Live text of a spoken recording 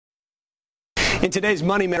In today's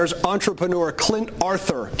Money Matters, entrepreneur Clint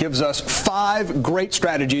Arthur gives us 5 great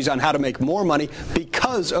strategies on how to make more money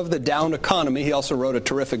because of the down economy. He also wrote a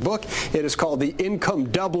terrific book. It is called The Income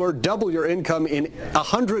Doubler. Double your income in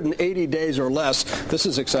 180 days or less. This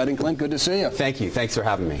is exciting. Clint, good to see you. Thank you. Thanks for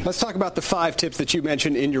having me. Let's talk about the 5 tips that you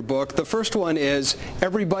mentioned in your book. The first one is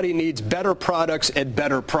everybody needs better products at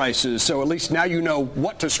better prices. So at least now you know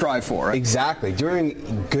what to strive for. Right? Exactly.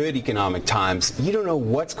 During good economic times, you don't know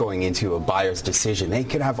what's going into a buyer's decision. They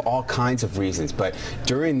could have all kinds of reasons, but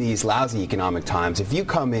during these lousy economic times, if you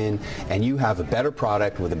come in and you have a better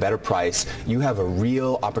product with a better price, you have a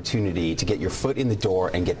real opportunity to get your foot in the door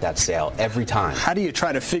and get that sale every time. How do you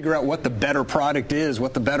try to figure out what the better product is,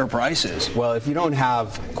 what the better price is? Well, if you don't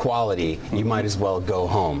have quality, you might as well go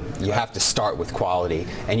home. You have to start with quality,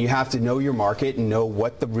 and you have to know your market and know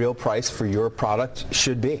what the real price for your product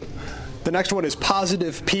should be. The next one is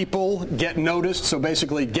positive people get noticed. So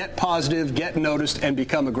basically get positive, get noticed, and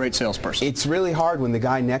become a great salesperson. It's really hard when the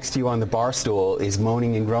guy next to you on the bar stool is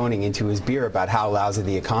moaning and groaning into his beer about how lousy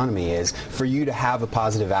the economy is for you to have a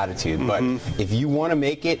positive attitude. But if you want to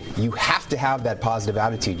make it, you have to have that positive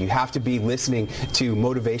attitude. You have to be listening to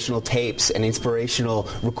motivational tapes and inspirational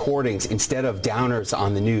recordings instead of downers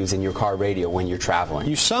on the news in your car radio when you're traveling.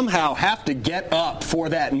 You somehow have to get up for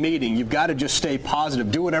that meeting. You've got to just stay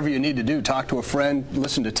positive. Do whatever you need to do. Talk to a friend,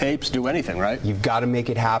 listen to tapes, do anything, right? You've got to make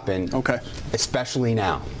it happen. Okay. Especially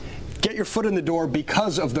now. Get your foot in the door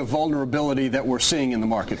because of the vulnerability that we're seeing in the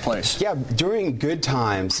marketplace. Yeah, during good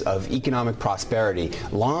times of economic prosperity,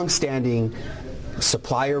 long-standing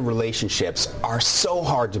supplier relationships are so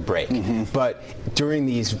hard to break. But during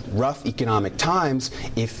these rough economic times,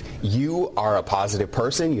 if you are a positive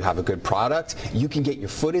person, you have a good product, you can get your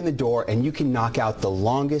foot in the door and you can knock out the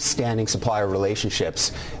longest standing supplier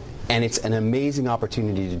relationships. And it's an amazing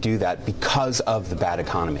opportunity to do that because of the bad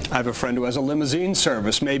economy. I have a friend who has a limousine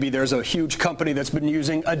service. Maybe there's a huge company that's been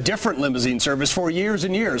using a different limousine service for years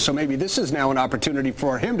and years. So maybe this is now an opportunity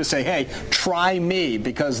for him to say, hey, try me,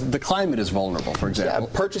 because the climate is vulnerable, for example.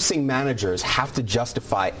 Yeah, purchasing managers have to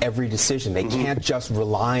justify every decision. They can't just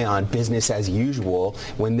rely on business as usual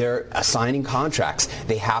when they're assigning contracts.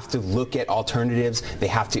 They have to look at alternatives. They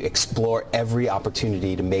have to explore every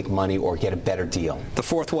opportunity to make money or get a better deal. The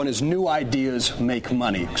fourth one is new ideas make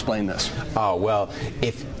money. Explain this. Oh, well,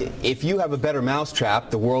 if you have a better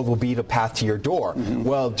mousetrap, the world will be the path to your door.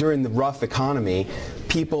 Well, during the rough economy,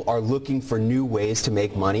 people are looking for new ways to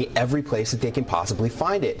make money every place that they can possibly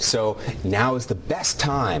find it. So now is the best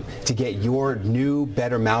time to get your new,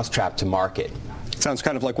 better mousetrap to market. Sounds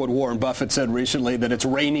kind of like what Warren Buffett said recently, that it's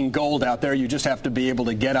raining gold out there. You just have to be able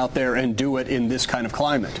to get out there and do it in this kind of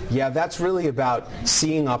climate. Yeah, that's really about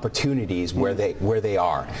seeing opportunities where they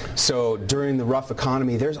are. So during the rough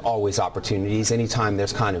economy, there's always opportunities. Anytime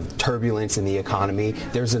there's kind of turbulence in the economy,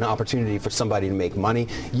 there's an opportunity for somebody to make money.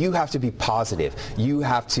 You have to be positive. You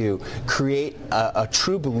have to create a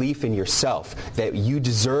true belief in yourself that you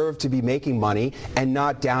deserve to be making money and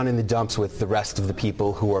not down in the dumps with the rest of the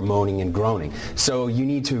people who are moaning and groaning. So you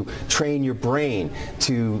need to train your brain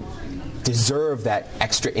to deserve that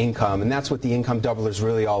extra income, and that's what the Income Doubler is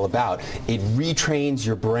really all about. It retrains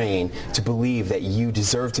your brain to believe that you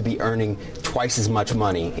deserve to be earning twice as much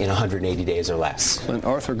money in 180 days or less. Clint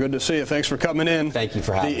Arthur, good to see you. Thanks for coming in. Thank you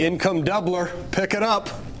for having me. The Income Doubler. Pick it up.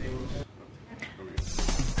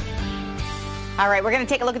 All right, we're going to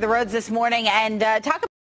take a look at the roads this morning and talk about